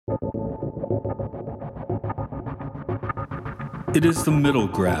It is the middle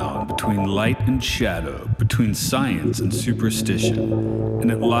ground between light and shadow, between science and superstition,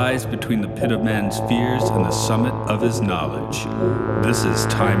 and it lies between the pit of man's fears and the summit of his knowledge. This is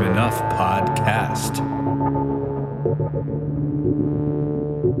Time Enough Podcast.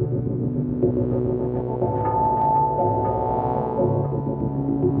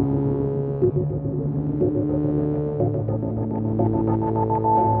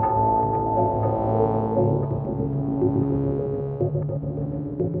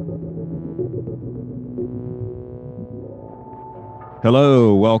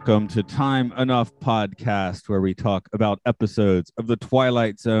 Hello, welcome to Time Enough Podcast, where we talk about episodes of The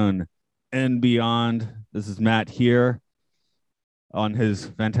Twilight Zone and beyond. This is Matt here. On his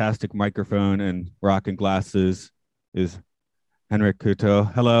fantastic microphone and rocking glasses is Henrik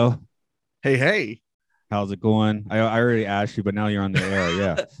Couto. Hello. Hey. How's it going? I already asked you, but now you're on the air.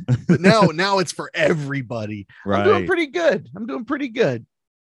 Yeah. But now it's for everybody. Right. I'm doing pretty good.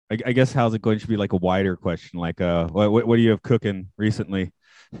 I guess how's it going should be like a wider question. Like, what do you have cooking recently?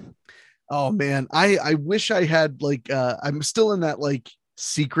 Oh man, I wish I had I'm still in that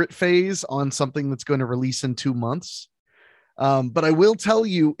secret phase on something that's going to release in 2 months. But I will tell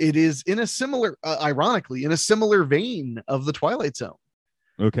you, it is in a similar, ironically, in a similar vein of The Twilight Zone.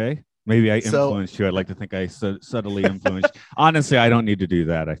 Okay. Maybe I influenced you. I'd like to think I subtly influenced. Honestly, I don't need to do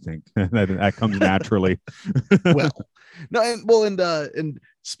that. I think that comes naturally. And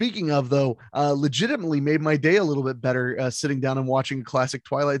speaking of, though, legitimately made my day a little bit better sitting down and watching a classic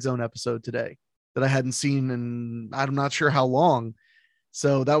Twilight Zone episode today that I hadn't seen in I'm not sure how long.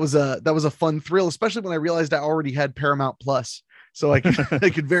 So that was a fun thrill, especially when I realized I already had Paramount Plus, so I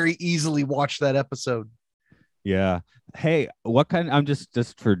could very easily watch that episode. Yeah. Hey, what kind? I'm just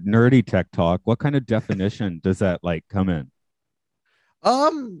for nerdy tech talk. What kind of definition does that come in?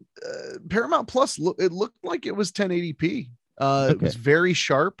 Paramount Plus, it looked like it was 1080p. Okay. It was very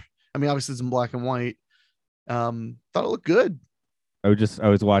sharp. I mean, obviously it's in black and white. Thought it looked good. I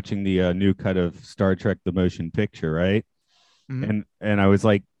was watching the new cut of Star Trek: The Motion Picture, right? Mm-hmm. And I was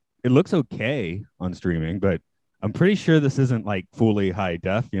like, it looks okay on streaming, but I'm pretty sure this isn't fully high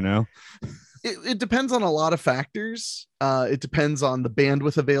def, you know? It depends on a lot of factors. It depends on the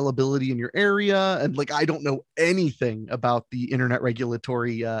bandwidth availability in your area. And I don't know anything about the internet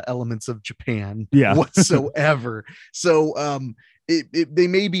regulatory elements of Japan whatsoever. So they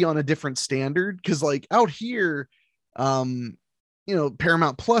may be on a different standard because out here,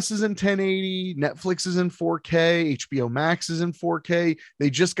 Paramount Plus is in 1080, Netflix is in 4K, HBO Max is in 4K. They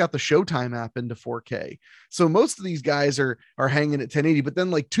just got the Showtime app into 4K. So most of these guys are hanging at 1080, but then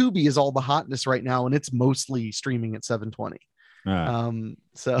Tubi is all the hotness right now, and it's mostly streaming at 720.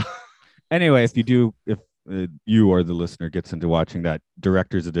 So anyway, if you or the listener gets into watching that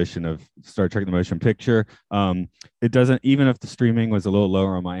director's edition of Star Trek: The Motion Picture, it doesn't, even if the streaming was a little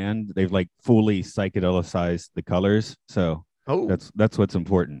lower on my end, they've fully psychedelicized the colors. So that's what's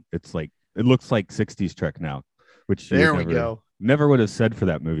important. It's it looks like 60s Trek now, which we go. Never would have said for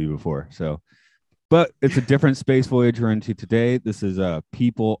that movie before. So, but it's a different space voyage we're into today. This is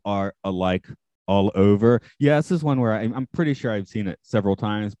People Are Alike All Over. Yeah, this is one where I'm pretty sure I've seen it several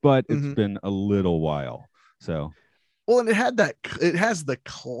times, but it's been a little while. So, well, and it has the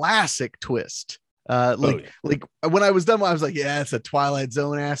classic twist. When I was done, I was like, yeah, it's a Twilight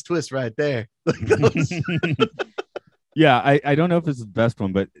Zone ass twist right there. Yeah, I don't know if it's the best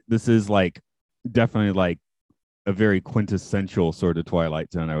one, but this is definitely a very quintessential sort of Twilight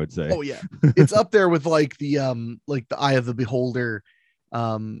Zone, I would say. Oh yeah, it's up there with the Eye of the Beholder,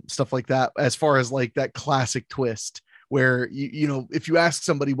 stuff like that. As far as that classic twist, where if you ask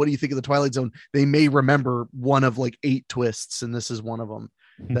somebody what do you think of the Twilight Zone, they may remember one of 8 twists, and this is one of them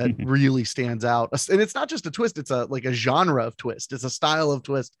that really stands out. And it's not just a twist; it's a genre of twist. It's a style of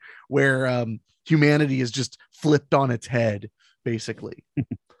twist where humanity is just flipped on its head, basically.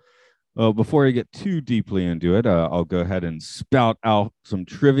 Well, before I get too deeply into it, I'll go ahead and spout out some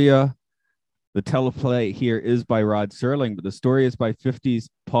trivia. The teleplay here is by Rod Serling, but the story is by 50s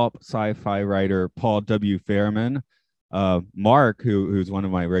pulp sci-fi writer Paul W. Fairman. Mark, who's one of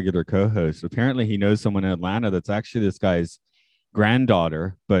my regular co-hosts, apparently he knows someone in Atlanta that's actually this guy's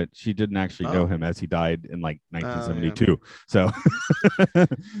granddaughter, but she didn't actually know him, as he died in 1972. So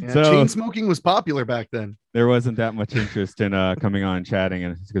chain smoking was popular back then. There wasn't that much interest in coming on chatting,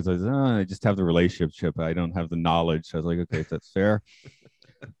 and because I just have the relationship, I don't have the knowledge. So I was like, okay, that's fair.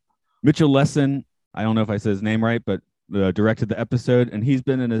 Mitchell Lesson, I don't know if I said his name right, but directed the episode, and he's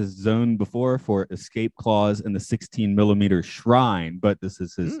been in a zone before for Escape Clause in the 16mm Shrine, but this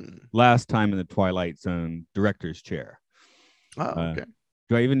is his last time in the Twilight Zone director's chair. Oh, okay.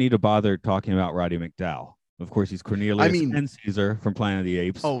 Do I even need to bother talking about Roddy McDowall? Of course, he's I Cornelius mean, and Caesar from Planet of the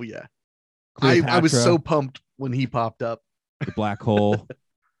Apes. oh yeah, I was Cleopatra, so pumped when he popped up. the black hole,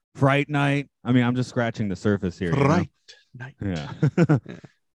 Fright Night. I mean, I'm just scratching the surface here. Fright Night. Yeah. Yeah.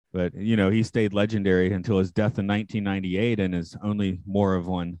 But, he stayed legendary until his death in 1998 and is only more of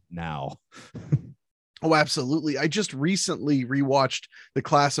one now. Oh, absolutely. I just recently rewatched The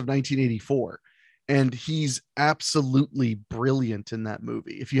Class of 1984, and he's absolutely brilliant in that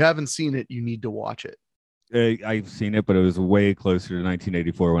movie. If you haven't seen it, you need to watch it. I've seen it, but it was way closer to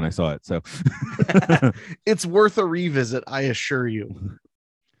 1984 when I saw it. So It's worth a revisit, I assure you.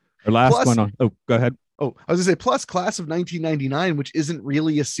 our last one on. Oh, go ahead. Oh, I was gonna say, plus Class of 1999, which isn't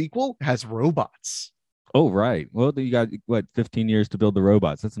really a sequel, has robots. Oh, right. Well, you got 15 years to build the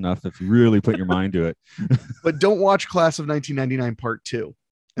robots. That's enough if you really put your mind to it. But don't watch Class of 1999 Part 2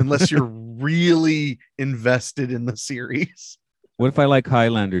 unless you're really invested in the series. What if I like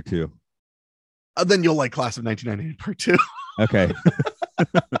Highlander too? Then you'll like Class of 1999 Part 2. Okay.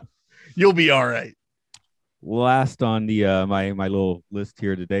 You'll be all right. Last on the my little list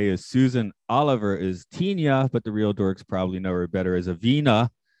here today is Susan Oliver is Tina, but the real dorks probably know her better as Avina.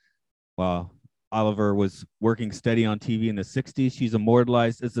 While Oliver was working steady on TV in the 60s, she's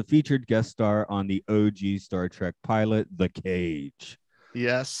immortalized as the featured guest star on the OG Star Trek pilot, The Cage.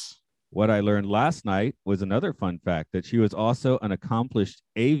 Yes. What I learned last night was another fun fact that she was also an accomplished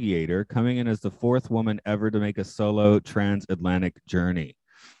aviator, coming in as the fourth woman ever to make a solo transatlantic journey.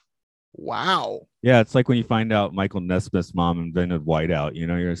 Wow. Yeah, it's like when you find out Michael Nesmith's mom invented whiteout.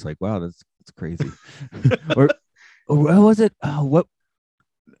 You're just like, wow, that's crazy. or what was it?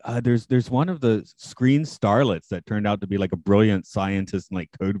 There's one of the screen starlets that turned out to be like a brilliant scientist and like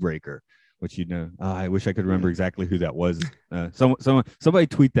code breaker, which I wish I could remember exactly who that was. Somebody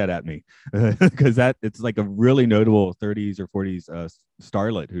tweet that at me because it's like a really notable 30s or 40s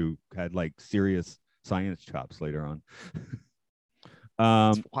starlet who had like serious science chops later on.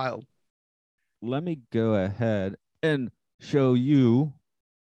 That's wild. Let me go ahead and show you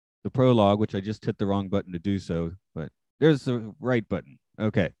the prologue, which I just hit the wrong button to do so, but there's the right button.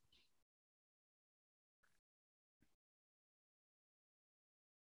 Okay.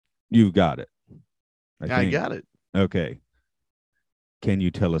 You've got it. I got it. Okay. Can you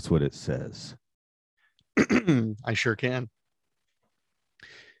tell us what it says? I sure can.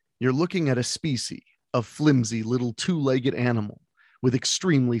 You're looking at a species of flimsy little two-legged animal with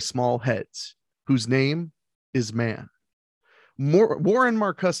extremely small heads, whose name is man. Warren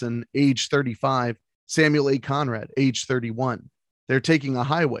Marcuson, age 35, Samuel A. Conrad, age 31. They're taking a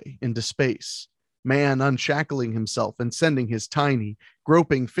highway into space. Man unshackling himself and sending his tiny,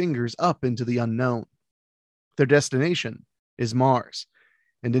 groping fingers up into the unknown. Their destination is Mars,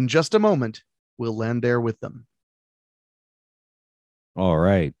 and in just a moment, we'll land there with them. All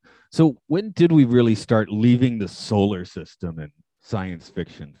right. So when did we really start leaving the solar system in science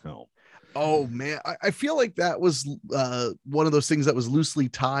fiction film? Oh man, I feel like that was one of those things that was loosely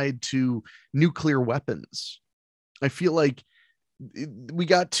tied to nuclear weapons. I feel like we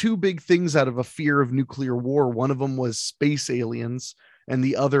got two big things out of a fear of nuclear war. One of them was space aliens, and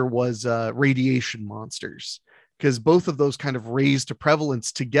the other was radiation monsters. Because both of those kind of raised to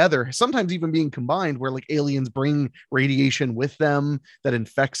prevalence together, sometimes even being combined, where like aliens bring radiation with them that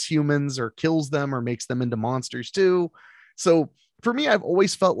infects humans or kills them or makes them into monsters too. So for me, I've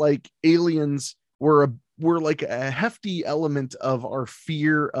always felt like aliens were like a hefty element of our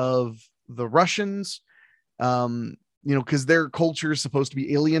fear of the Russians. Because their culture is supposed to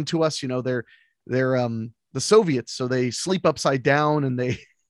be alien to us. They're the Soviets, so they sleep upside down and they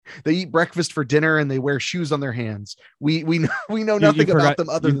eat breakfast for dinner and they wear shoes on their hands. We know nothing about them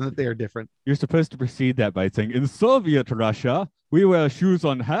other than that they are different. You're supposed to precede that by saying, in Soviet Russia, we wear shoes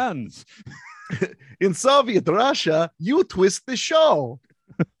on hands. In Soviet Russia, you twist the show.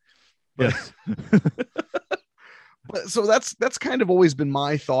 Yes. But so that's kind of always been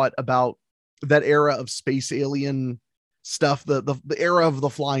my thought about that era of space alien stuff, the era of the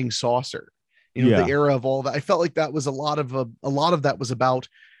flying saucer, the era of all that. I felt like that was a lot of that was about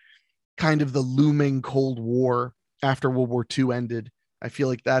kind of the looming Cold War after World War II ended. I feel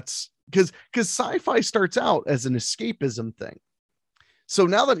like that's because sci-fi starts out as an escapism thing. So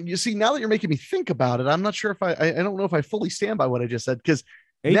now that you're making me think about it, I'm not sure if I don't know if I fully stand by what I just said, because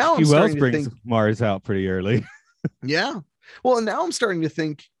now I'm starting to think Mars out pretty early. Yeah. Well, and now I'm starting to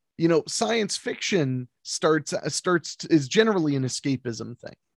think, science fiction is generally an escapism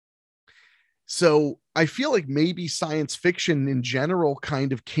thing. So I feel like maybe science fiction in general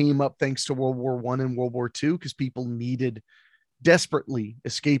kind of came up thanks to World War I and World War II, because people needed desperately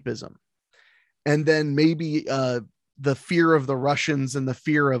escapism. And then maybe the fear of the Russians and the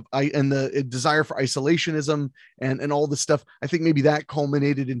fear of and the desire for isolationism and all this stuff. I think maybe that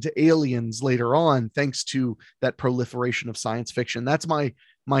culminated into Aliens later on, thanks to that proliferation of science fiction. That's my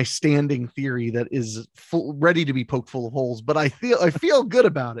standing theory that is ready to be poked full of holes, but I feel good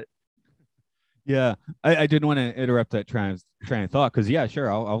about it. Yeah, I didn't want to interrupt that train of thought because yeah, sure,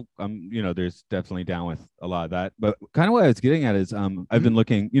 I'm there's definitely down with a lot of that, but kind of what I was getting at is I've been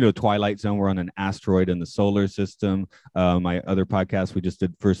looking, Twilight Zone, we're on an asteroid in the solar system. My other podcast we just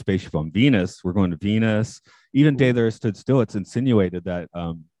did first spaceship on Venus, we're going to Venus. Even Day There Stood Still, it's insinuated that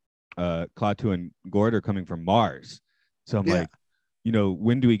Klaatu and Gord are coming from Mars. So I'm like,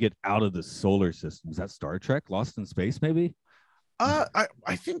 when do we get out of the solar system? Is that Star Trek, Lost in Space, maybe?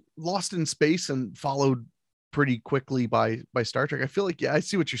 I think Lost in Space and followed pretty quickly by Star Trek. I feel like, I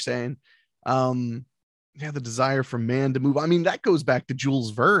see what you're saying. The desire for man to move. I mean, that goes back to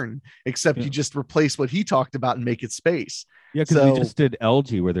Jules Verne, except you just replace what he talked about and make it space. Yeah, because we just did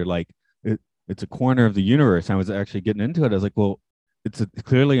Algae, where they're like, it's a corner of the universe. I was actually getting into it. I was like, well, it's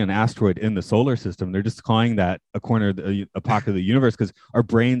clearly an asteroid in the solar system. They're just calling that a corner of a pocket of the universe because our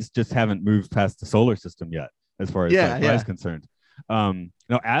brains just haven't moved past the solar system yet, as far as is concerned.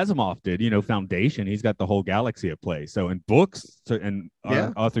 Asimov did, Foundation, he's got the whole galaxy at play. So in books,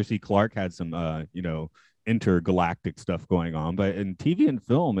 Arthur C. Clarke had some intergalactic stuff going on, but in TV and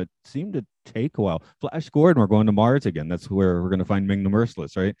film it seemed to take a while. Flash Gordon, we're going to Mars again. That's where we're going to find Ming the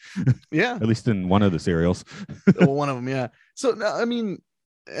Merciless, right? Yeah. At least in one of the serials. Well, one of them, yeah. So I mean,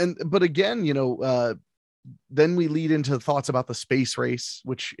 but again, then we lead into thoughts about the space race,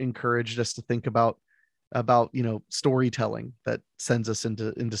 which encouraged us to think about storytelling that sends us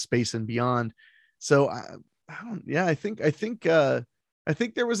into space and beyond. So I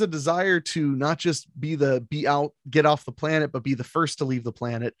think there was a desire to not just get off the planet, but be the first to leave the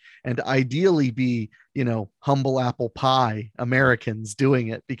planet, and ideally be humble apple pie Americans doing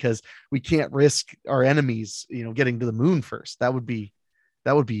it, because we can't risk our enemies getting to the moon first. That would be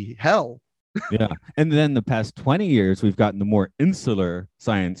hell. Yeah, and then the past 20 years we've gotten the more insular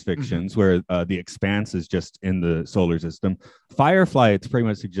science fictions where the Expanse is just in the solar system. Firefly, it's pretty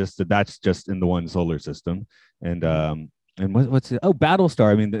much suggested that's just in the one solar system. And what's it? Oh,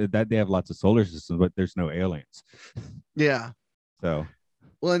 Battlestar, I mean that they have lots of solar systems, but there's no aliens. Yeah. So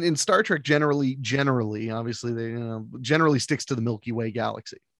well, and in Star Trek generally obviously they generally sticks to the Milky Way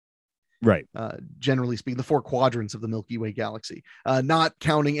galaxy. Right. Generally speaking, the 4 quadrants of the Milky Way galaxy, not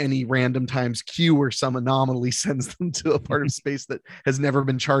counting any random times Q or some anomaly sends them to a part of space that has never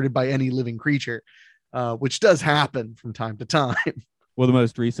been charted by any living creature, which does happen from time to time. Well, the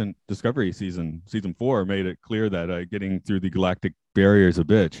most recent Discovery season 4, made it clear that getting through the galactic barrier is a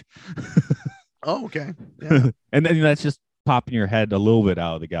bitch. Oh, okay. Yeah. And then that's just popping your head a little bit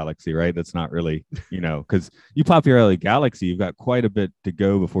out of the galaxy, right? That's not really, because you pop your head out of the galaxy, you've got quite a bit to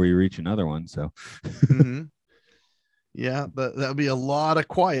go before you reach another one. So, yeah, but that would be a lot of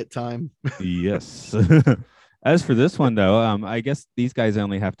quiet time. Yes. As for this one, though, I guess these guys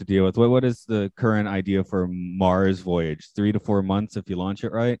only have to deal with what is the current idea for Mars voyage? 3 to 4 months if you launch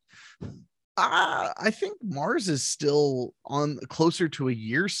it right. I think Mars is still on closer to a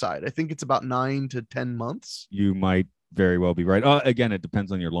year side. I think it's about 9 to 10 months. You might very well be right. Again, it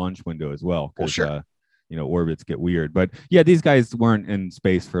depends on your launch window as well, because sure. Orbits get weird. But yeah, these guys weren't in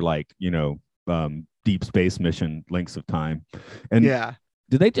space for deep space mission lengths of time. And yeah,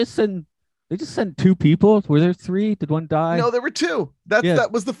 did they just send 2 people? Were there 3? Did one die? No, there were 2.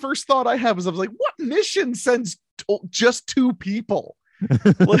 That was the first thought I had. I was like, what mission sends just 2 people?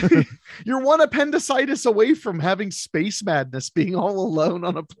 Like, you're one appendicitis away from having space madness, being all alone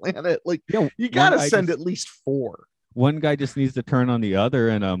on a planet. Like, you gotta send at least 4. One guy just needs to turn on the other,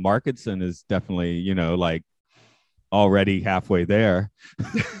 and Marketson is definitely already halfway there.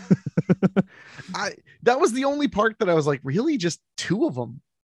 That was the only part that I was like, really, just 2 of them,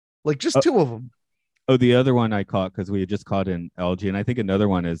 like just 2 of them. Oh, the other one I caught, because we had just caught in LG, and I think another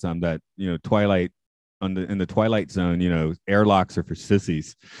one is that Twilight in the Twilight Zone, airlocks are for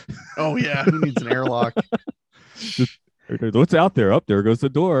sissies. Oh yeah, who needs an airlock? What's out there? Up there goes the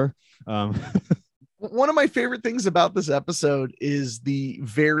door. One of my favorite things about this episode is the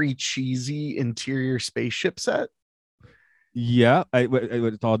very cheesy interior spaceship set. Yeah,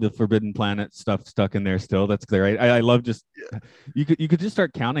 it's all the Forbidden Planet stuff stuck in there still. That's clear. I love just you could just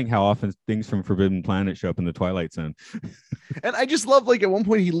start counting how often things from Forbidden Planet show up in the Twilight Zone. And I just love, like, at one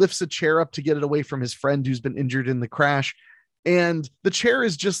point he lifts a chair up to get it away from his friend who's been injured in the crash, and the chair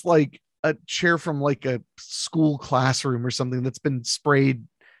is just like a chair from like a school classroom or something that's been sprayed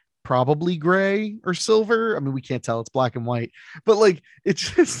probably gray or silver. I mean, we can't tell, it's black and white, but like, it's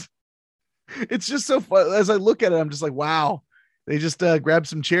just It's just so fun. As I look at it, I'm just like, wow. They just grabbed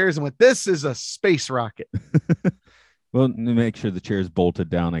some chairs and went, this is a space rocket. Well, make sure the chair is bolted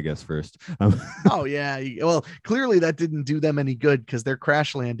down, I guess, first. Oh yeah. Well, clearly that didn't do them any good because their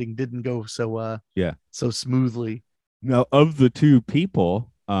crash landing didn't go so so smoothly. Now, of the two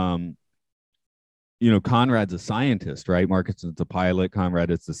people, Conrad's a scientist, right? Marcus is the pilot,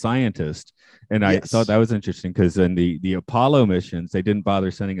 Conrad is the scientist. And I thought that was interesting because in the Apollo missions, they didn't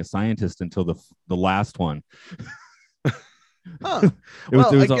bother sending a scientist until the last one. Huh. It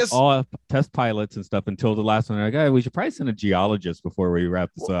was all test pilots and stuff until the last one. They're like, hey, we should probably send a geologist before we wrap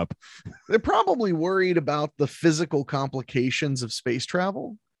this up. They're probably worried about the physical complications of space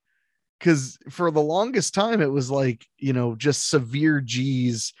travel. Because for the longest time, it was like, just severe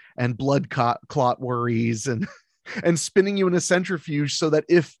G's and blood clot worries and spinning you in a centrifuge so that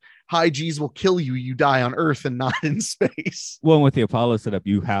if high G's will kill you, you die on Earth and not in space. Well, with the Apollo setup,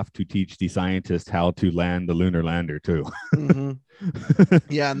 you have to teach the scientists how to land the lunar lander too. Mm-hmm.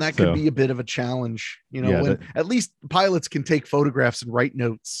 Yeah, and that could be a bit of a challenge, when at least pilots can take photographs and write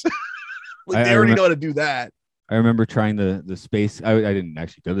notes. They already know how to do that. I remember trying the space. I didn't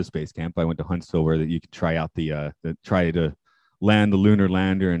actually go to the space camp. I went to Huntsville where you could try out try to land the lunar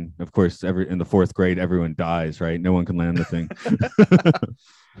lander. And of course, in the fourth grade, everyone dies, right? No one can land the thing.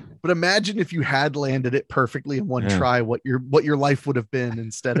 But imagine if you had landed it perfectly in one try, what your life would have been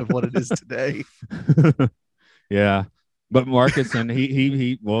instead of what it is today. Yeah. But Marcus, and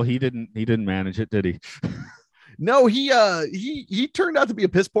he didn't manage it, did he? No, he turned out to be a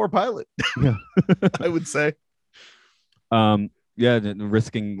piss poor pilot. Yeah. I would say.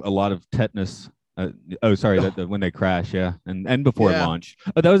 Risking a lot of tetanus. When they crash, and before launch.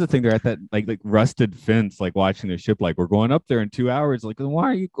 Oh, that was the thing. They're at that like rusted fence, like watching the ship. Like, we're going up there in 2 hours. Like, why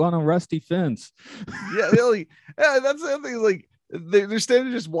are you on a rusty fence? That's the other thing. Like, they're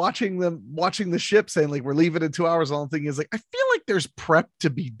standing just watching the ship, saying like, we're leaving in 2 hours. All I'm thinking is like, I feel like there's prep to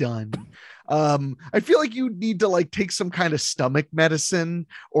be done. I feel like you need to like take some kind of stomach medicine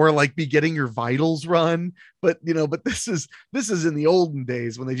or like be getting your vitals run. But this is in the olden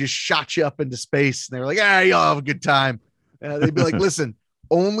days when they just shot you up into space and they're like, y'all have a good time. They'd be like, listen,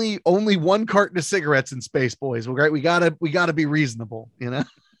 only one carton of cigarettes in space, boys. We gotta be reasonable,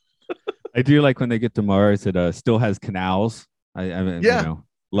 I do like when they get to Mars, it still has canals.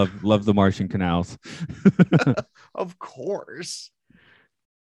 Love the Martian canals. Of course.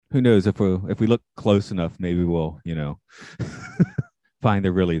 Who knows, if we look close enough, maybe we'll find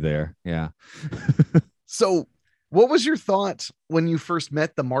they're really there. Yeah. So what was your thought when you first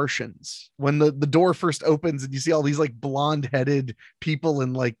met the Martians, when the door first opens and you see all these like blonde headed people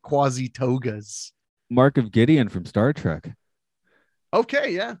in like quasi togas? Mark of Gideon from Star Trek.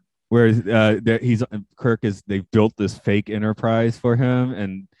 Okay. Yeah. Where they've built this fake Enterprise for him,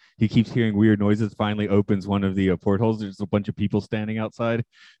 and he keeps hearing weird noises. Finally opens one of the portholes. There's a bunch of people standing outside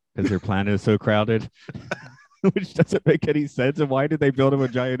because their planet is so crowded, which doesn't make any sense. And why did they build him a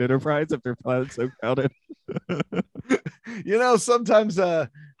giant Enterprise if their planet's so crowded? Sometimes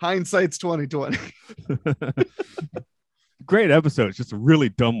hindsight's 2020. Great episode. It's just a really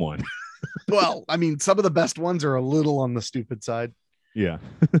dumb one. Well, I mean, some of the best ones are a little on the stupid side. Yeah.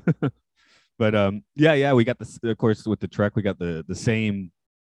 But we got this, of course, with the Trek, we got the same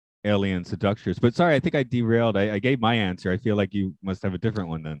alien seductors. But sorry, I think I derailed. I gave my answer. I feel like you must have a different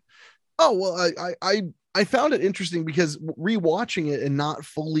one then. Oh, well, I found it interesting because rewatching it and not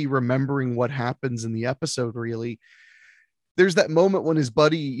fully remembering what happens in the episode, really, there's that moment when his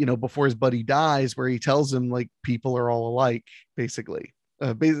buddy, before his buddy dies, where he tells him like people are all alike, basically.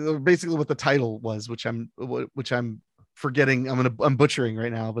 Basically what the title was, which I'm forgetting. I'm butchering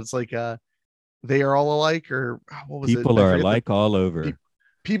right now, but it's like they are all alike, or what was it? People are alike all over.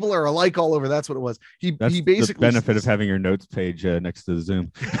 People are alike all over. That's what it was. He basically, the benefit of having your notes page next to the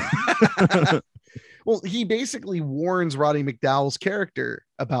Zoom. Well, he basically warns Roddy McDowall's character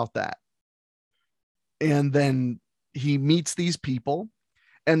about that. And then he meets these people.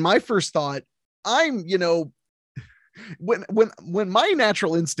 And my first thought, when my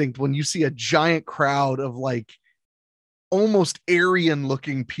natural instinct, when you see a giant crowd of like almost Aryan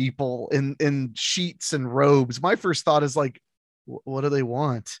looking people in sheets and robes, my first thought is like, what do they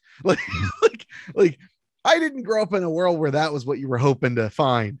want? Like I didn't grow up in a world where that was what you were hoping to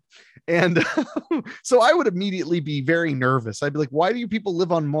find. And so I would immediately be very nervous. I'd be like, why do you people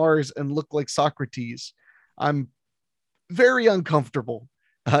live on Mars and look like Socrates? I'm very uncomfortable,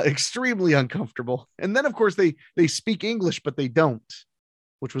 extremely uncomfortable. And then of course they speak English, but they don't,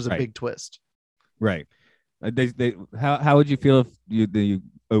 which was a big twist. Right. How would you feel if you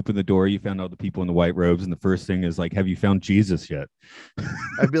open the door, you found all the people in the white robes, and the first thing is like, have you found Jesus yet?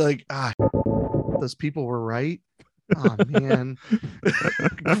 I'd be like, those people were right. Oh man.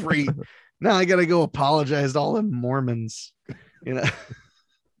 Great. Now I gotta go apologize to all the Mormons. You know.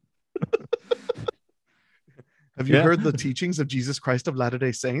 Have you heard the teachings of Jesus Christ of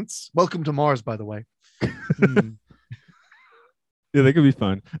Latter-day Saints? Welcome to Mars, by the way. Yeah, they could be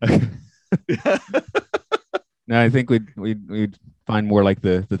fun. No, I think we'd find more like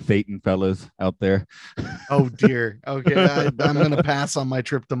the Thetan fellows out there. Oh dear. Okay, I'm gonna pass on my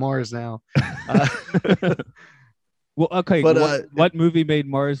trip to Mars now. Well, okay. But what movie made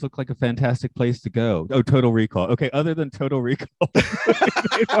Mars look like a fantastic place to go? Oh, Total Recall. Okay, other than Total Recall,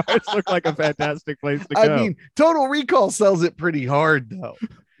 made Mars look like a fantastic place to go. I mean, Total Recall sells it pretty hard, though.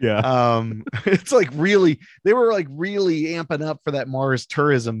 Yeah. It's like really, they were like really amping up for that Mars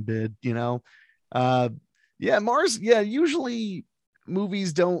tourism bid, you know. Yeah, Mars. Yeah, usually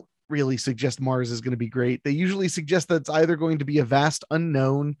movies don't really suggest Mars is going to be great. They usually suggest that it's either going to be a vast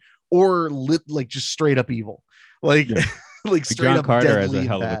unknown or lit like just straight up evil. Like, yeah. like straight John up Carter has a deadly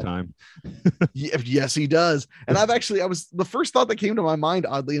hell bad. of a time. Yes, he does. And the first thought that came to my mind,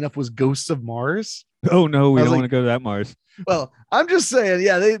 oddly enough, was Ghosts of Mars. Oh no, we don't like, want to go to that Mars. Well, I'm just saying,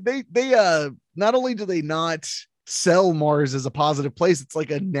 yeah, they not only do they not sell Mars as a positive place, it's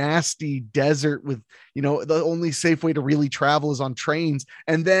like a nasty desert with, you know, the only safe way to really travel is on trains.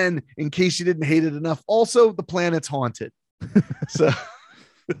 And then, in case you didn't hate it enough, also the planet's haunted. So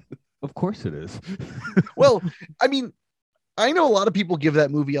of course it is. well, I mean, I know a lot of people give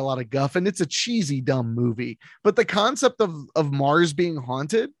that movie a lot of guff, and it's a cheesy, dumb movie, but the concept of Mars being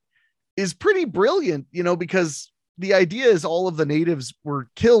haunted is pretty brilliant, you know, because the idea is all of the natives were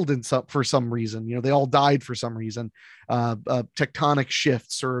killed for some reason. You know, they all died for some reason, tectonic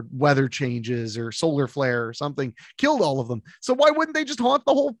shifts or weather changes or solar flare or something killed all of them. So why wouldn't they just haunt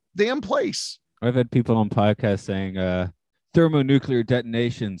the whole damn place? I've had people on podcasts saying, thermonuclear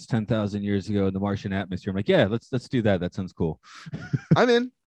detonations 10,000 years ago in the Martian atmosphere. I'm like, yeah, let's do that. That sounds cool. I'm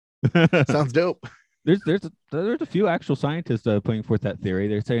in. Sounds dope. There's a few actual scientists putting forth that theory.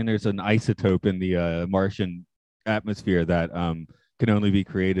 They're saying there's an isotope in the Martian atmosphere that can only be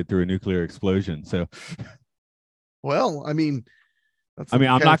created through a nuclear explosion. So, well, I mean, I'm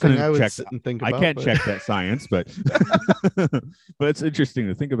not going to check. I can't check that science, but but it's interesting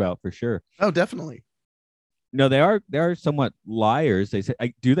to think about for sure. Oh, definitely. No, they are somewhat liars. They say,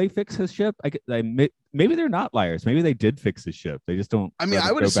 do they fix his ship? Maybe they're not liars. Maybe they did fix his ship. They just don't. I mean,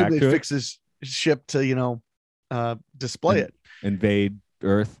 I would assume they fix his ship to, you know, display it, invade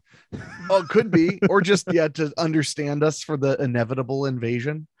Earth. Oh, it could be, or just to understand us for the inevitable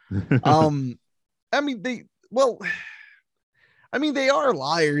invasion. I mean, they are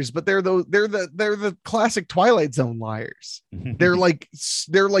liars, but they're the classic Twilight Zone liars. They're like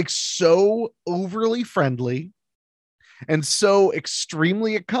so overly friendly and so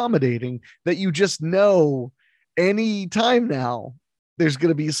extremely accommodating that you just know any time now there's going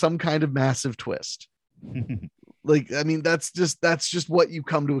to be some kind of massive twist. Like, I mean, that's just what you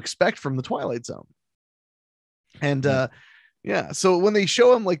come to expect from the Twilight Zone. And yeah, so when they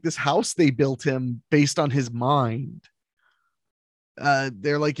show him like this house they built him based on his mind,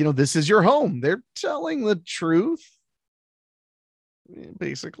 they're like, you know, this is your home. They're telling the truth,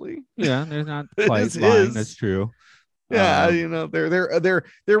 basically. Yeah, they're not quite lying. That's true. Yeah, you know,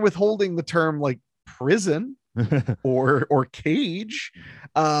 they're withholding the term like prison or cage,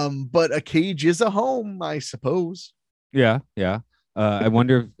 but a cage is a home, I suppose. Yeah. I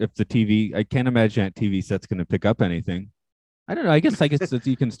wonder if the TV. I can't imagine that TV set's going to pick up anything. I don't know. I guess that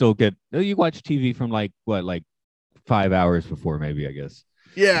you can still get. You watch TV from like 5 hours before, maybe. I guess.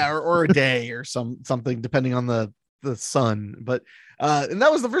 Yeah, or a day or something, depending on the sun. But and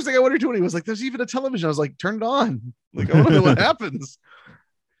that was the first thing I wondered too when he was like, "There's even a television." I was like, "Turn it on." Like, I want to know what happens.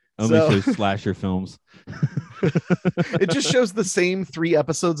 Only shows slasher films. It just shows the same 3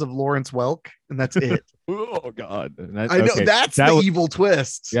 episodes of Lawrence Welk, and that's it. Oh God! I know that's the evil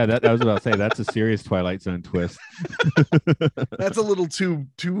twist. Yeah, that I was about to say that's a serious Twilight Zone twist. That's a little too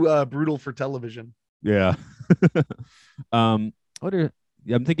brutal for television. Yeah. I'm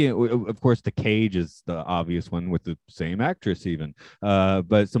thinking, of course, The Cage is the obvious one with the same actress, even.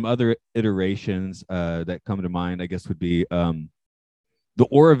 But some other iterations that come to mind, I guess, would be The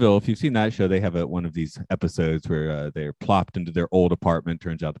Orville. If you've seen that show, they have one of these episodes where they're plopped into their old apartment.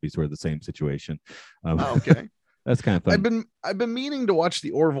 Turns out to be sort of the same situation. Okay, that's kind of fun. I've been meaning to watch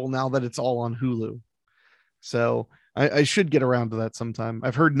The Orville now that it's all on Hulu, so I should get around to that sometime.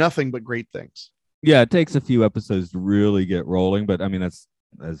 I've heard nothing but great things. Yeah, it takes a few episodes to really get rolling, but I mean that's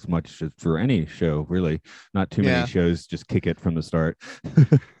as much as for any show, really. Not too many Yeah. shows just kick it from the start.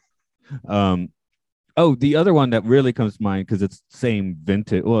 um, oh, the other one that really comes to mind because it's same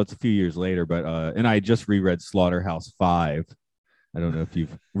vintage. Well, it's a few years later, but and I just reread Slaughterhouse Five. I don't know if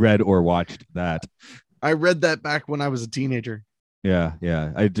you've read or watched that. I read that back when I was a teenager. Yeah,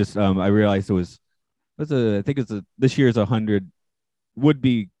 yeah. I just I realized I think it's this year's 100 would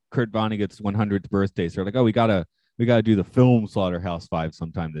be Kurt Vonnegut's 100th birthday. So they're like, oh, we gotta do the film Slaughterhouse Five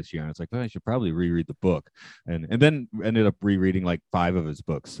sometime this year. And it's like, oh, I should probably reread the book, and then ended up rereading like 5 of his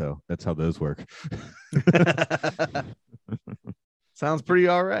books. So that's how those work. Sounds pretty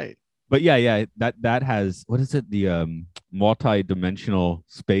all right. But yeah, that has, what is it? The multi-dimensional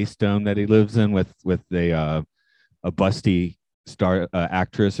space dome that he lives in with a busty star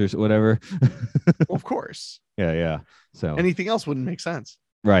actress or whatever. Well, of course. Yeah. So Anything else wouldn't make sense.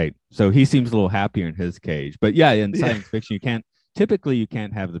 right. So he seems a little happier in his cage. But yeah, in Yeah. science fiction, you can't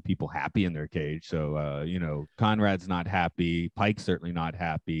have the people happy in their cage. So Conrad's not happy, Pike's certainly not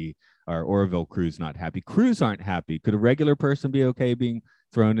happy, or Orville Crew's not happy. Crews aren't happy. Could a regular person be okay being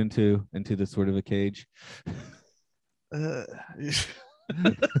thrown into this sort of a cage? Uh,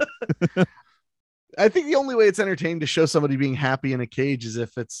 I think the only way it's entertaining to show somebody being happy in a cage is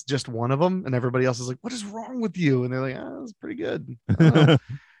if it's just one of them and everybody else is like, what is wrong with you? And they're like, oh, that's pretty good.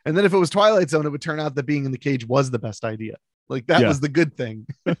 And then if it was Twilight Zone, it would turn out that being in the cage was the best idea. Like that was the good thing.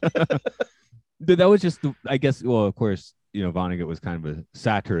 That was just I guess, well, of course, Vonnegut was kind of a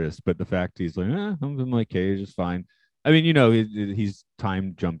satirist, but the fact he's like, I'm in my cage is fine. I mean, he's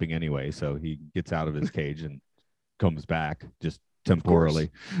time jumping anyway, so he gets out of his cage and comes back just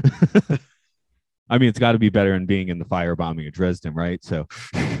temporally. I mean, it's got to be better than being in the firebombing of Dresden, right? So,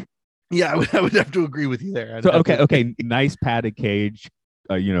 yeah, I would have to agree with you there. So, okay, nice padded cage,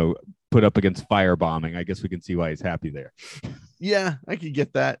 put up against firebombing. I guess we can see why he's happy there. Yeah, I could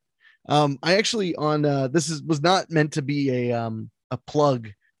get that. I actually was not meant to be a plug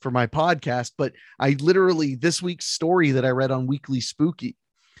for my podcast, but I literally, this week's story that I read on Weekly Spooky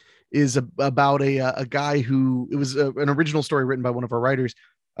is about a guy who, it was an original story written by one of our writers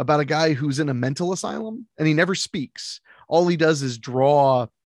about a guy who's in a mental asylum and he never speaks. All he does is draw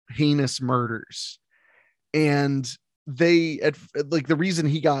heinous murders. And the reason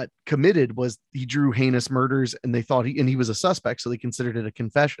he got committed was he drew heinous murders and they thought he was a suspect. So they considered it a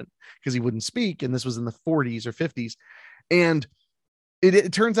confession because he wouldn't speak. And this was in the 40s or 50s. And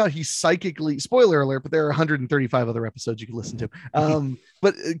it turns out he's psychically, spoiler alert, but there are 135 other episodes you can listen to.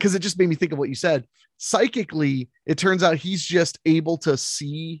 But because it just made me think of what you said. Psychically, it turns out he's just able to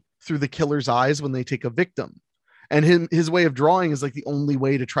see through the killer's eyes when they take a victim. And his way of drawing is like the only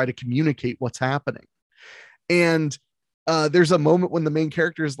way to try to communicate what's happening. And there's a moment when the main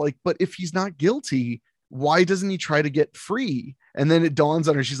character is like, but if he's not guilty, why doesn't he try to get free? And then it dawns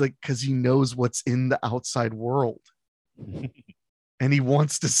on her. She's like, because he knows what's in the outside world. And he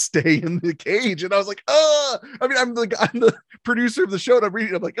wants to stay in the cage. And I was like, I'm the producer of the show and I'm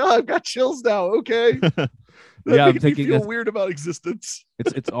reading. I'm like, I've got chills now. Okay. Yeah, I'm thinking feel weird about existence.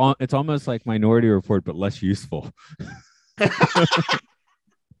 It's almost like Minority Report, but less useful.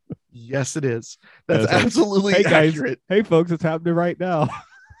 Yes, it is. That's absolutely accurate. Hey, folks, it's happening right now.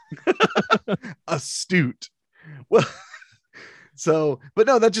 Astute. Well, but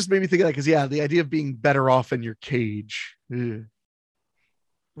no, that just made me think of that because, the idea of being better off in your cage. Ugh.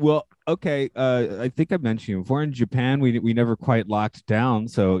 Well, okay. I think I mentioned before in Japan, we never quite locked down.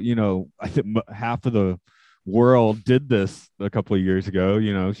 So, I think half of the world did this a couple of years ago.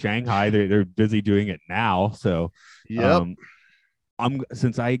 Shanghai, they're busy doing it now. So, yep.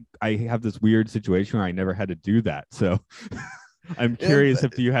 Since I have this weird situation where I never had to do that. So I'm curious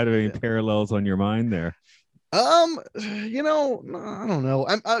if you had any parallels on your mind there. I don't know.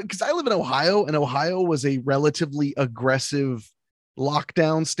 Because I live in Ohio, and Ohio was a relatively aggressive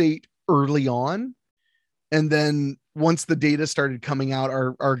lockdown state early on. And then once the data started coming out,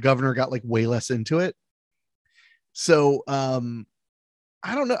 our governor got like way less into it. So I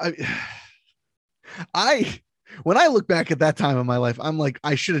don't know. When I look back at that time of my life, I'm like,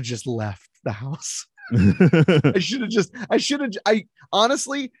 I should have just left the house.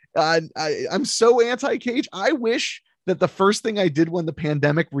 Honestly, I'm so anti-cage. I wish that the first thing I did when the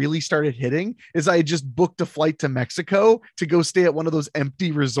pandemic really started hitting is I just booked a flight to Mexico to go stay at one of those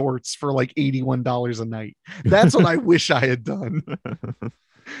empty resorts for like $81 a night. That's what I wish I had done.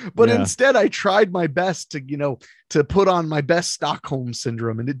 But instead I tried my best to put on my best Stockholm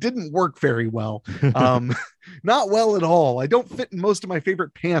syndrome, and it didn't work very well. Not well at all. I don't fit in most of my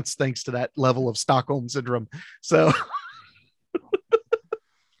favorite pants thanks to that level of Stockholm syndrome. So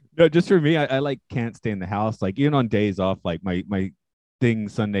no, just for me, I like can't stay in the house. Like even on days off, like my thing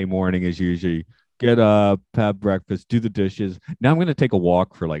Sunday morning is usually get up, have breakfast, do the dishes. Now I'm going to take a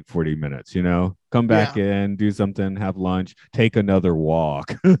walk for like 40 minutes, come back Yeah. in, do something, have lunch, take another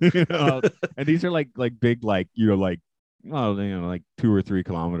walk. And these are like big, like, well, like 2 or 3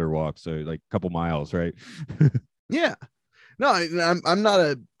 kilometer walks. So like a couple miles, right? Yeah. No, I'm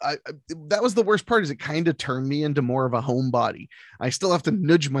not that was the worst part, is it kind of turned me into more of a homebody. I still have to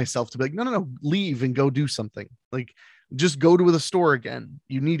nudge myself to be like, no, leave and go do something. Like, just go to the store again.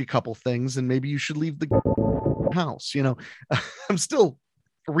 You need a couple things and maybe you should leave the house. I'm still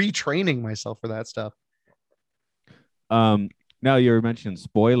retraining myself for that stuff. Now you're mentioning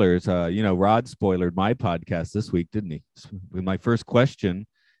spoilers. Rod spoiled my podcast this week, didn't he? My first question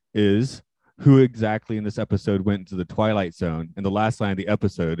is, who exactly in this episode went into the Twilight Zone? And the last line of the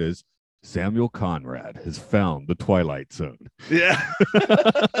episode is, Samuel Conrad has found the Twilight Zone. Yeah.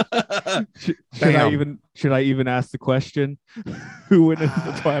 should I even ask the question? Who went into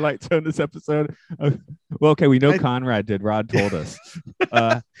the Twilight Zone this episode? Well, okay, we know Conrad did. Rod told us.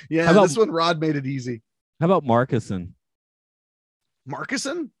 Yeah, this one Rod made it easy. How about Marcuson?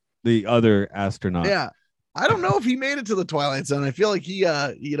 Marcuson? The other astronaut. Yeah. I don't know if he made it to the Twilight Zone. I feel like he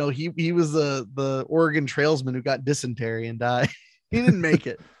was the Oregon trailsman who got dysentery and died. He didn't make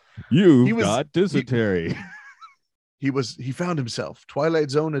it. He got dysentery. He found himself Twilight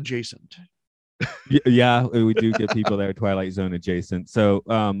Zone adjacent. Yeah, we do get people that are Twilight Zone adjacent. So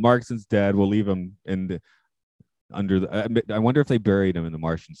Markuson's dead. We'll leave him under the. I wonder if they buried him in the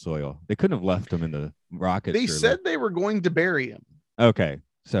Martian soil. They couldn't have left him in the rocket. They said they were going to bury him. Okay.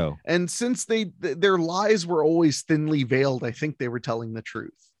 So, and since their lies were always thinly veiled, I think they were telling the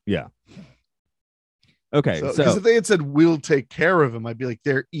truth. Yeah. Okay. So if they had said, we'll take care of him, I'd be like,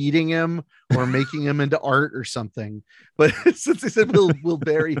 they're eating him or making him into art or something. But since they said, we'll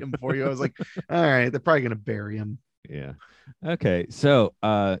bury him for you, I was like, all right, they're probably going to bury him. Yeah. Okay. So,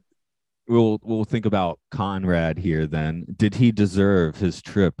 we'll think about Conrad here then. Did he deserve his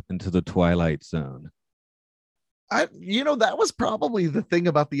trip into the Twilight Zone? That was probably the thing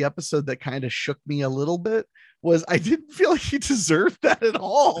about the episode that kind of shook me a little bit, was I didn't feel like he deserved that at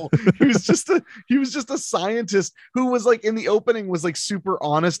all. He was just a scientist who was like, in the opening, was like super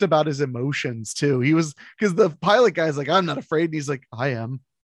honest about his emotions too. He was, because the pilot guy's like, I'm not afraid. And he's like, I am.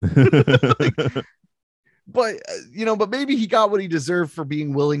 But maybe he got what he deserved for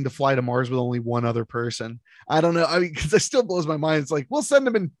being willing to fly to Mars with only one other person. I don't know. I mean, because it still blows my mind. It's like, we'll send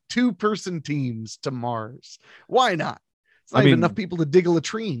him in 2-person teams to Mars. Why not? It's not even enough people to dig a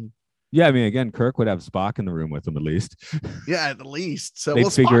latrine. Yeah, I mean, again, Kirk would have Spock in the room with him at least. Yeah, at least. So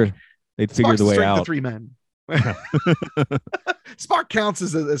they'd figure the way out. The 3 men. Spock counts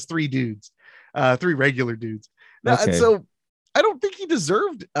as 3 dudes, 3 regular dudes. Now, okay. And so I don't think he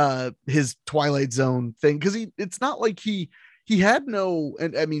deserved his Twilight Zone thing, because it's not like he had no,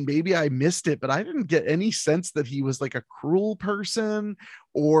 and I mean, maybe I missed it, but I didn't get any sense that he was like a cruel person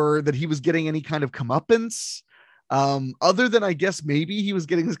or that he was getting any kind of comeuppance. Other than, I guess, maybe he was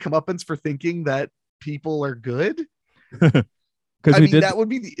getting his comeuppance for thinking that people are good. Because that would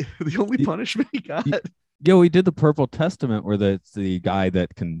be the only punishment he got. Yeah, we did the Purple Testament, where it's the guy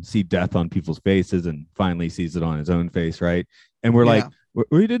that can see death on people's faces and finally sees it on his own face, right? And we're like,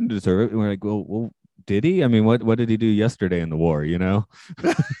 we didn't deserve it. And we're like, well, did he? I mean, what did he do yesterday in the war? Yeah,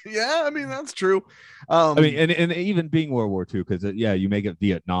 I mean, that's true. I mean, and even being World War II, because you make it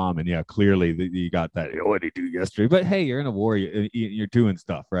Vietnam, and clearly you got that. What did he do yesterday? But hey, you're in a war, you're doing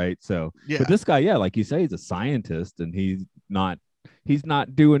stuff, right? So, but this guy, like you say, he's a scientist, and he's not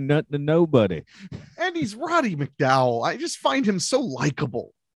doing nothing to nobody. And he's Roddy McDowall. I just find him so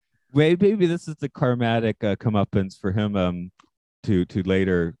likable. Maybe this is the karmatic comeuppance for him to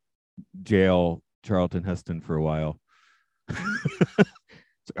later jail Charlton Heston for a while.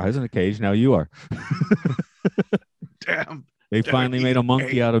 So I was in a cage, now you are. Damn. They finally made a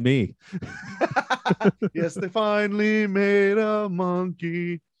monkey out of me. Yes, they finally made a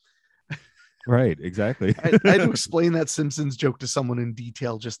monkey. Right, exactly. I had to explain that Simpsons joke to someone in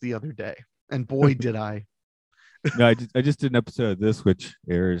detail just the other day, and boy, did I. No, I just did an episode of this, which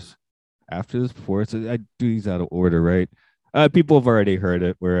airs after this, before. So I do these out of order, right? People have already heard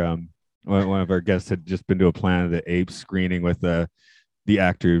it, where one of our guests had just been to a Planet of the Apes screening with the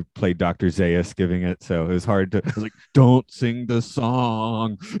actor who played Dr. Zaius giving it, so it was hard to. I was like, don't sing the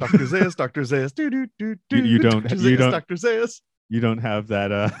song, Dr. Zaius, Dr. Zaius, you don't, Dr. Zaius. You don't have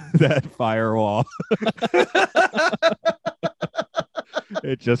that firewall.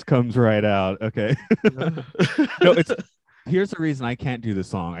 It just comes right out. Okay. No, here's the reason I can't do the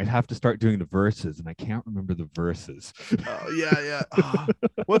song. I'd have to start doing the verses, and I can't remember the verses. Oh, yeah.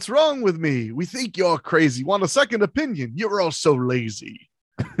 What's wrong with me? We think you're crazy. Want a second opinion? You're all so lazy.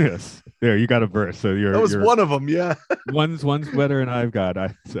 Yes, there you got a verse. So that was one of them. Yeah, one's better than I've got.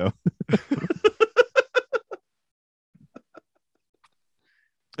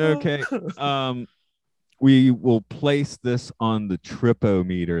 Okay. We will place this on the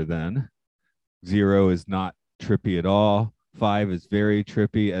tripometer then. 0 is not trippy at all. 5 is very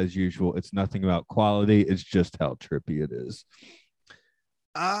trippy as usual. It's nothing about quality. It's just how trippy it is.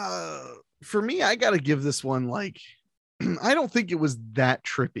 For me, I got to give this one like, I don't think it was that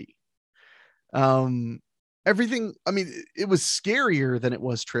trippy. Everything, I mean, it was scarier than it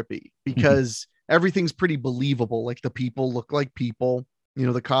was trippy because everything's pretty believable. Like the people look like people, you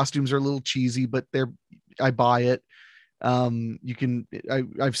know, the costumes are a little cheesy, but I buy it.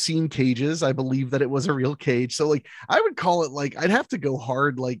 I've seen cages. I believe that it was a real cage. So like, I would call it like, I'd have to go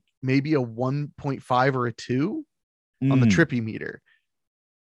hard, like maybe a 1.5 or a 2 on the trippy meter.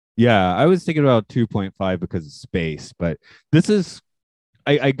 Yeah, I was thinking about 2.5 because of space, but this is,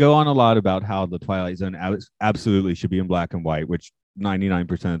 I go on a lot about how the Twilight Zone absolutely should be in black and white, which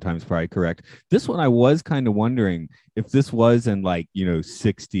 99% of the time is probably correct. This one, I was kind of wondering if this was in like,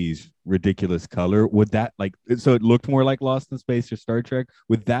 60s ridiculous color, would that so it looked more like Lost in Space or Star Trek,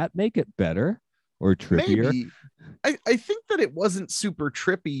 would that make it better or trippier? Maybe. I think that it wasn't super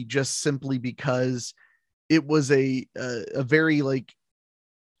trippy just simply because it was a very like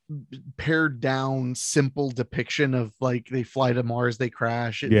pared down simple depiction of like they fly to Mars, they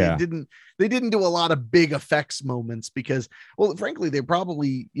crash. They didn't do a lot of big effects moments because, well, frankly, they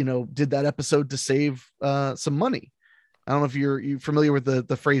probably did that episode to save some money. I don't know if you're familiar with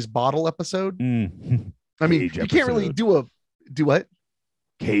the phrase bottle episode. I mean, you can't really do what?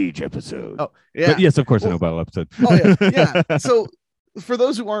 Cage episode. Oh yeah, but yes, of course. I know bottle episode. Oh yeah. So for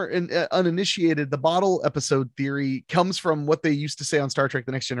those who aren't uninitiated, the bottle episode theory comes from what they used to say on Star Trek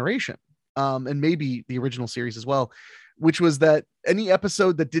The Next Generation, and maybe the original series as well, which was that any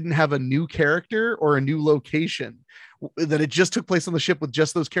episode that didn't have a new character or a new location, that it just took place on the ship with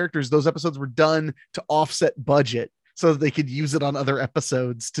just those characters, those episodes were done to offset budget so that they could use it on other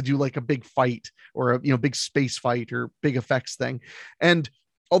episodes to do like a big fight or a big space fight or big effects thing. And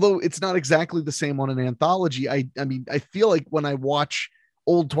although it's not exactly the same on an anthology, I mean, I feel like when I watch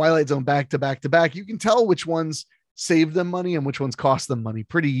old Twilight Zone back to back to back, you can tell which ones save them money and which ones cost them money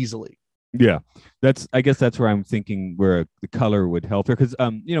pretty easily. Yeah, I guess that's where I'm thinking where the color would help here because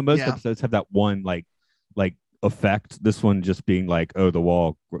most episodes have that one like effect. This one just being like, oh, the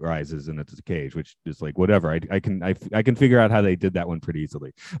wall rises and it's a cage, which is like whatever. I can figure out how they did that one pretty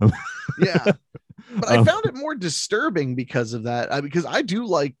easily. Yeah. But I found it more disturbing because of that, because I do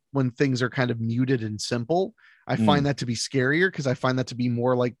like when things are kind of muted and simple. I find that to be scarier because I find that to be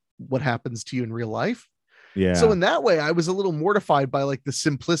more like what happens to you in real life. Yeah. So in that way, I was a little mortified by like the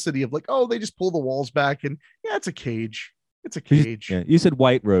simplicity of like, oh, they just pull the walls back and yeah, it's a cage. It's a cage. You said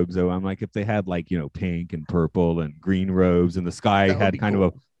white robes though. I'm like, if they had like, pink and purple and green robes and the sky had kind of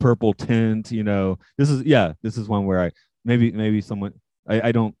a purple tint, this is one where I maybe someone,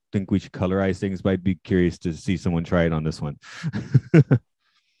 I don't think we should colorize things, but I'd be curious to see someone try it on this one.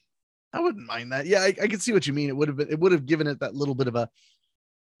 I wouldn't mind that. Yeah, I can see what you mean. It would have given it that little bit of a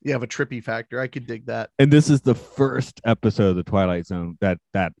trippy factor. I could dig that. And this is the first episode of the Twilight Zone that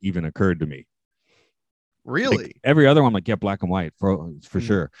even occurred to me. Really? Like, every other one, like, black and white for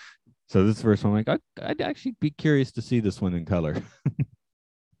sure. So this first one, like, I'd actually be curious to see this one in color.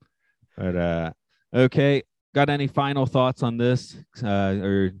 But okay. Got any final thoughts on this?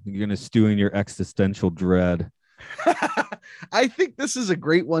 Or you're gonna stew in your existential dread? I think this is a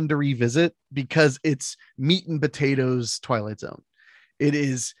great one to revisit because it's meat and potatoes Twilight Zone. It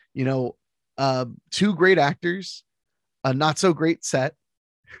is, two great actors, a not so great set,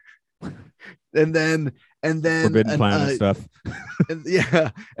 and then Forbidden Planet stuff.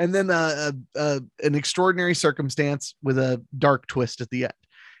 and then an extraordinary circumstance with a dark twist at the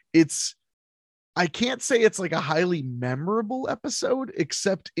end. I can't say it's like a highly memorable episode,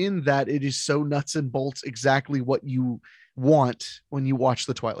 except in that it is so nuts and bolts exactly what you want when you watch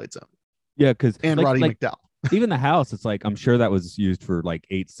the Twilight Zone. Yeah, because Roddy McDowall. Even the house, it's like, I'm sure that was used for like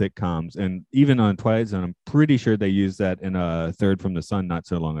 8 sitcoms, and even on Twilight Zone, I'm pretty sure they used that in a Third from the Sun not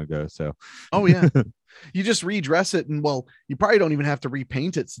so long ago. So, oh yeah, you just redress it, and well, you probably don't even have to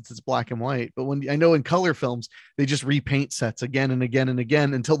repaint it since it's black and white. But when I know in color films, they just repaint sets again and again and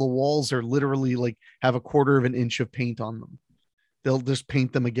again until the walls are literally like have a quarter of an inch of paint on them. They'll just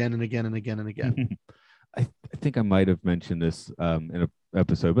paint them again and again and again and again. I think I might have mentioned this in an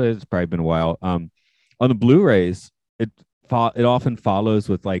episode, but it's probably been a while. On the Blu-rays, it often follows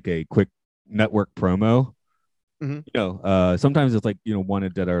with like a quick network promo. Mhm. Sometimes it's like,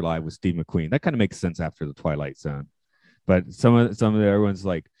 Wanted Dead or Alive with Steve McQueen. That kind of makes sense after the Twilight Zone. But some of the everyone's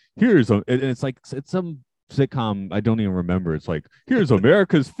like, and it's like it's some sitcom I don't even remember. It's like, here's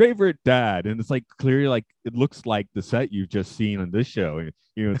America's favorite dad, and it's like clearly like it looks like the set you've just seen on this show. And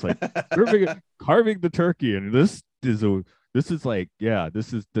it's like carving the turkey, and this is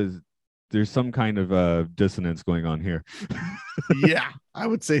there's some kind of dissonance going on here. Yeah, I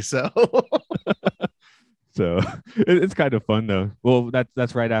would say so. So it's kind of fun though. Well,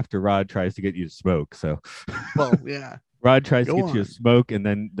 that's right after Rod tries to get you to smoke. So, well, yeah. Rod tries to get you to smoke, and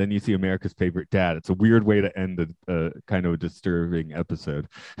then you see America's favorite dad. It's a weird way to end a kind of a disturbing episode.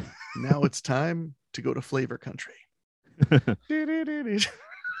 Now it's time to go to Flavor Country.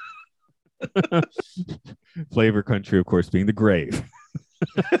 Flavor Country, of course, being the grave.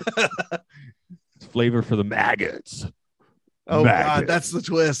 Flavor for the maggots. Oh God, that's the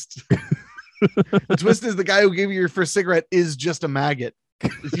twist. The twist is the guy who gave you your first cigarette is just a maggot.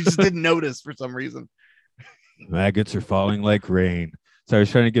 You just didn't notice for some reason. Maggots are falling like rain. So I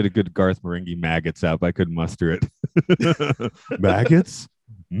was trying to get a good Garth Marenghi maggots out, but I couldn't muster it. Maggots?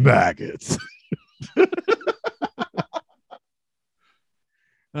 Maggots.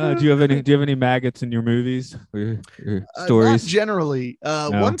 Do you have any maggots in your movies or stories? Not generally. No.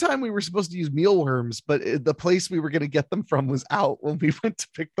 One time we were supposed to use mealworms, but the place we were going to get them from was out when we went to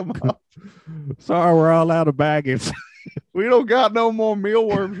pick them up. Sorry, we're all out of maggots. We don't got no more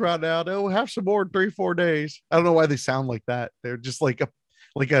mealworms right now. They'll have some more in 3-4 days. I don't know why they sound like that. They're just like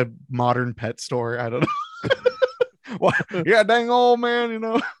a modern pet store. I don't know. Well, yeah, dang old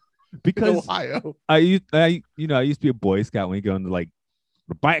man, because Ohio. I used to be a Boy Scout when you go into like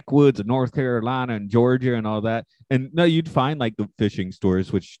the backwoods of North Carolina and Georgia and all that. And no, you'd find like the fishing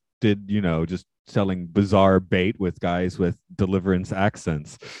stores, which did, just selling bizarre bait with guys with Deliverance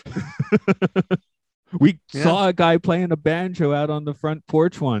accents. We saw a guy playing a banjo out on the front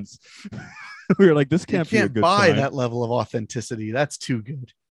porch once. We were like, this can't be a good buy sign. That level of authenticity. That's too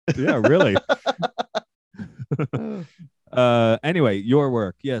good. Yeah, really. Anyway, your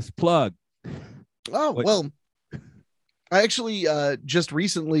work. Yes, plug. Oh, well, I actually just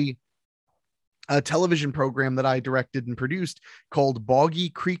recently a television program that I directed and produced called Boggy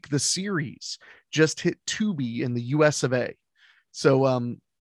Creek the Series just hit Tubi in the US of A. So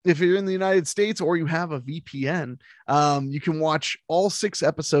if you're in the United States or you have a VPN, you can watch all 6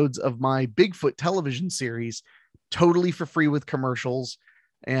 episodes of my Bigfoot television series totally for free with commercials.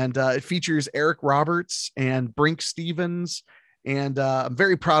 And it features Eric Roberts and Brink Stevens. And I'm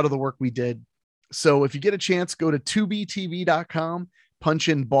very proud of the work we did. So if you get a chance, go to tubitv.com, punch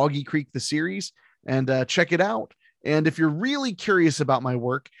in Boggy Creek the series, and check it out. And if you're really curious about my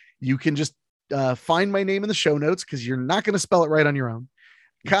work, you can just find my name in the show notes, because you're not going to spell it right on your own.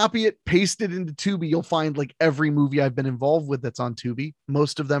 Copy it, paste it into Tubi. You'll find like every movie I've been involved with that's on Tubi.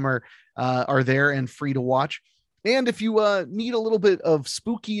 Most of them are there and free to watch. And if you need a little bit of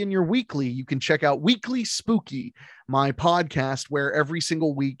spooky in your weekly, you can check out Weekly Spooky, my podcast, where every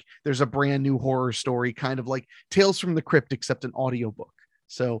single week there's a brand new horror story, kind of like Tales from the Crypt, except an audiobook.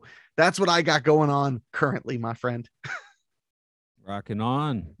 So that's what I got going on currently, my friend. Rocking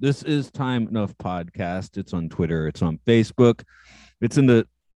on. This is Time Enough Podcast. It's on Twitter. It's on Facebook. It's in the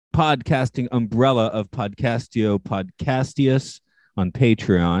podcasting umbrella of Podcastio Podcastius on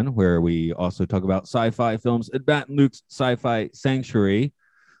Patreon, where we also talk about sci-fi films at Matt and Luke's Sci-Fi Sanctuary,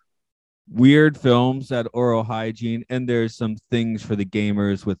 weird films at Oral Hygiene, and there's some things for the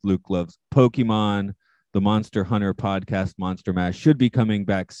gamers with Luke Loves Pokemon. The Monster Hunter podcast, Monster Mash, should be coming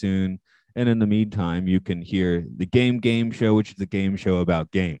back soon. And in the meantime, you can hear the Game Show, which is a game show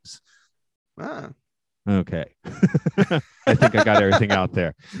about games. Okay. I think I got everything out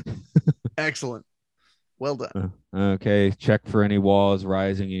there. Excellent. Well done. Okay. Check for any walls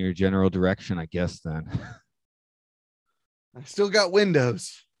rising in your general direction, I guess, then. I still got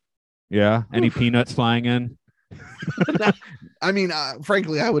windows. Yeah. Any peanuts flying in? I mean,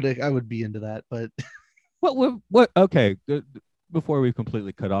 frankly, I would be into that, but what? Okay. Before we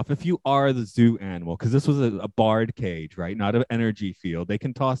completely cut off, if you are the zoo animal, because this was a barred cage, right? Not an energy field. They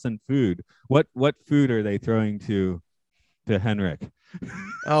can toss in food. What food are they throwing to Henrik?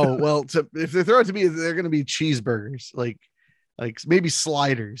 Oh, well, if they throw it to me, they're going to be cheeseburgers, like maybe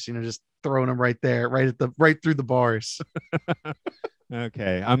sliders, just throwing them right there, right through the bars.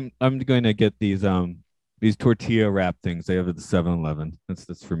 Okay. I'm going to get these tortilla wrap things they have at the 7-Eleven.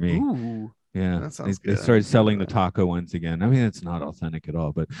 That's for me. Ooh. Yeah, that sounds they started selling the taco ones again. I mean, it's not authentic at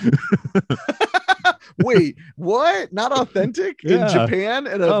all, but wait, what? Not authentic in Japan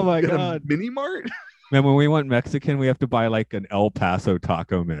at a mini mart? Man, when we want Mexican, we have to buy like an El Paso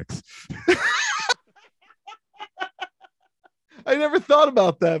taco mix. I never thought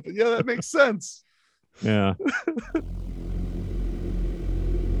about that, but yeah, that makes sense. Yeah.